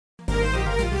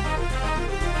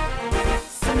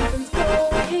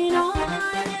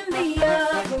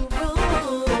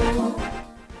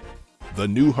The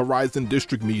New Horizon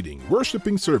District meeting,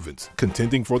 Worshiping Servants,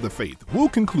 Contending for the Faith, will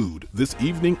conclude this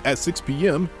evening at 6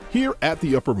 p.m. here at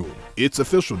the Upper Room. It's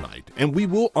official night, and we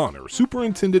will honor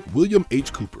Superintendent William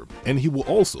H. Cooper, and he will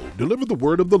also deliver the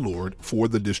word of the Lord for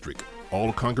the district.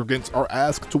 All congregants are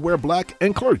asked to wear black,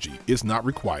 and clergy is not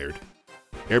required.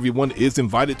 Everyone is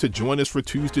invited to join us for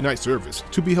Tuesday night service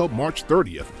to be held March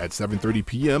 30th at 7:30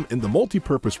 p.m. in the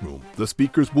multipurpose room. The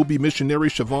speakers will be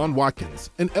missionary Siobhan Watkins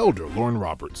and Elder Lauren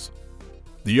Roberts.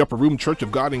 The Upper Room Church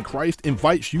of God in Christ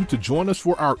invites you to join us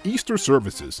for our Easter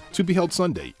services to be held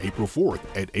Sunday, April 4th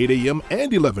at 8 a.m.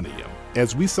 and 11 a.m.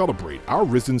 as we celebrate our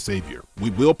risen Savior.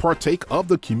 We will partake of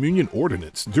the communion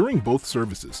ordinance during both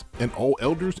services, and all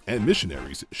elders and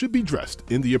missionaries should be dressed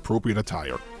in the appropriate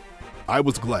attire. I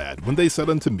was glad when they said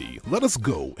unto me, "Let us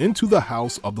go into the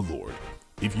house of the Lord."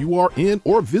 If you are in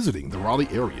or visiting the Raleigh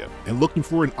area and looking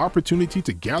for an opportunity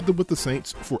to gather with the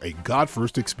saints for a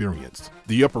God-first experience,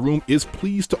 the Upper Room is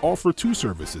pleased to offer 2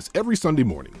 services every Sunday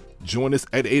morning. Join us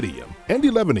at 8 a.m. and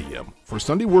 11 a.m. for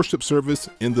Sunday worship service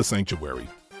in the sanctuary.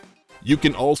 You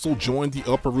can also join the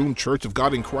Upper Room Church of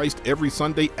God in Christ every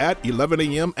Sunday at 11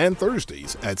 a.m. and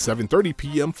Thursdays at 7:30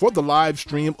 p.m. for the live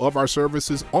stream of our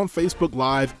services on Facebook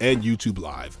Live and YouTube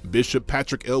Live. Bishop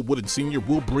Patrick L. Woodard Sr.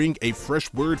 will bring a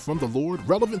fresh word from the Lord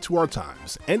relevant to our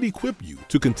times and equip you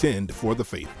to contend for the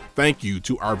faith. Thank you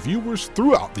to our viewers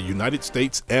throughout the United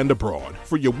States and abroad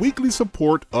for your weekly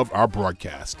support of our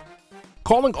broadcast.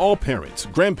 Calling all parents,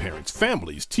 grandparents,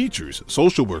 families, teachers,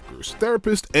 social workers,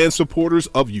 therapists, and supporters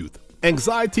of youth.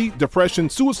 Anxiety, depression,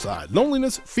 suicide,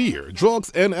 loneliness, fear, drugs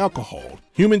and alcohol,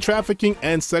 human trafficking,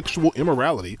 and sexual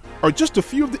immorality are just a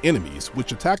few of the enemies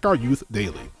which attack our youth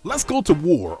daily. Let's go to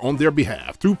war on their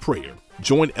behalf through prayer.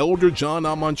 Join Elder John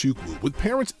Amanchukwu with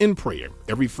Parents in Prayer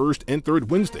every first and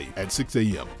third Wednesday at 6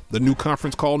 a.m. The new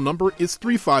conference call number is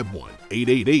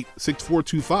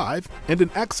 351-888-6425, and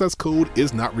an access code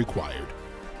is not required.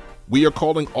 We are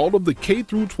calling all of the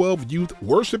K-12 youth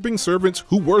worshiping servants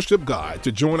who worship God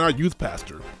to join our youth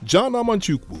pastor, John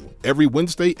Amanchukwu, every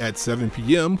Wednesday at 7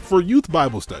 p.m. for Youth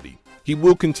Bible Study. He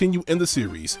will continue in the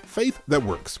series, Faith That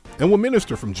Works, and will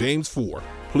minister from James 4.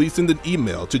 Please send an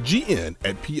email to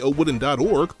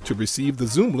gn@powooden.org to receive the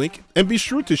Zoom link, and be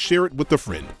sure to share it with a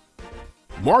friend.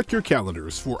 Mark your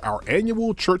calendars for our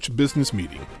annual church business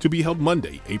meeting to be held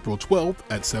Monday, April 12th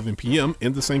at 7 p.m.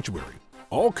 in the sanctuary.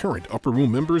 All current Upper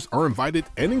Room members are invited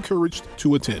and encouraged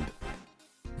to attend.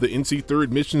 The NC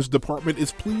 3rd Missions Department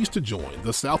is pleased to join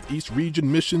the Southeast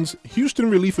Region Missions Houston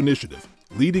Relief Initiative,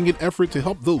 leading an effort to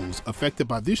help those affected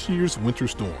by this year's winter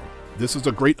storm. This is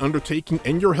a great undertaking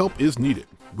and your help is needed.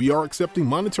 We are accepting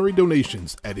monetary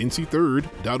donations at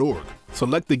nc3rd.org.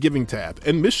 Select the Giving tab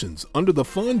and Missions under the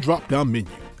Fund drop-down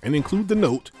menu and include the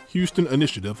note Houston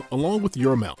Initiative along with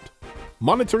your amount.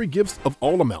 Monetary gifts of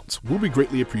all amounts will be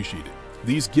greatly appreciated.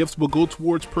 These gifts will go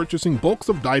towards purchasing bulks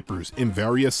of diapers in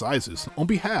various sizes on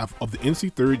behalf of the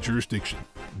NC 3rd jurisdiction.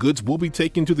 Goods will be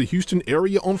taken to the Houston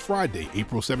area on Friday,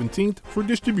 April 17th for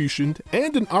distribution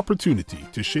and an opportunity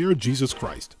to share Jesus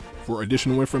Christ. For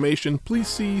additional information, please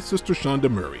see Sister Shonda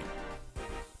Murray.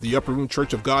 The Upper Room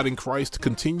Church of God in Christ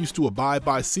continues to abide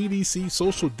by CDC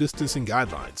social distancing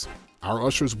guidelines. Our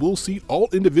ushers will seat all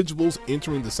individuals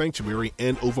entering the sanctuary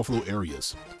and overflow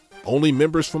areas. Only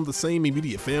members from the same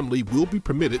immediate family will be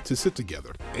permitted to sit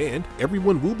together, and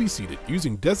everyone will be seated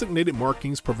using designated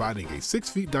markings providing a 6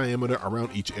 feet diameter around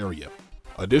each area.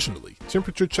 Additionally,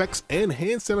 temperature checks and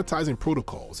hand sanitizing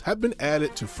protocols have been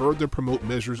added to further promote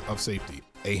measures of safety.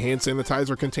 A hand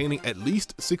sanitizer containing at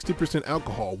least 60%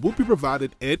 alcohol will be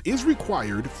provided and is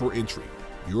required for entry.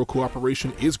 Your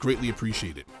cooperation is greatly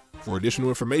appreciated. For additional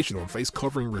information on face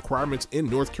covering requirements in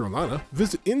North Carolina,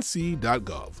 visit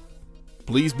nc.gov.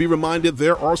 Please be reminded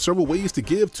there are several ways to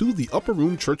give to the Upper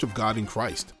Room Church of God in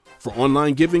Christ. For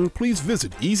online giving, please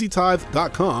visit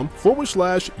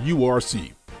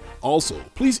easytithe.com/URC. Also,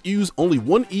 please use only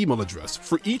one email address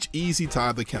for each Easy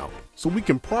Tithe account so we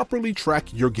can properly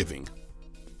track your giving.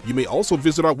 You may also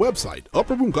visit our website,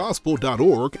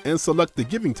 upperroomgospel.org, and select the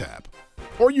Giving tab.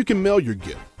 Or you can mail your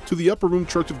gift to the Upper Room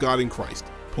Church of God in Christ,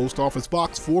 Post Office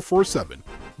Box 447,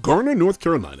 Garner, North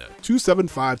Carolina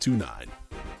 27529.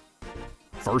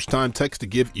 First-time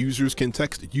text-to-give users can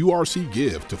text URC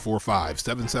Give to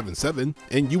 45777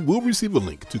 and you will receive a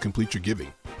link to complete your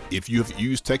giving. If you have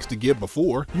used text-to-give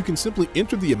before, you can simply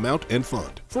enter the amount and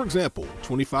fund. For example,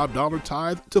 $25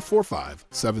 tithe to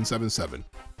 45777.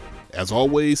 As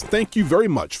always, thank you very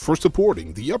much for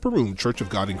supporting the Upper Room Church of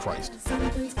God in Christ.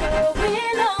 Something's going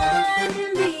on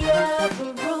in the upper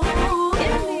room.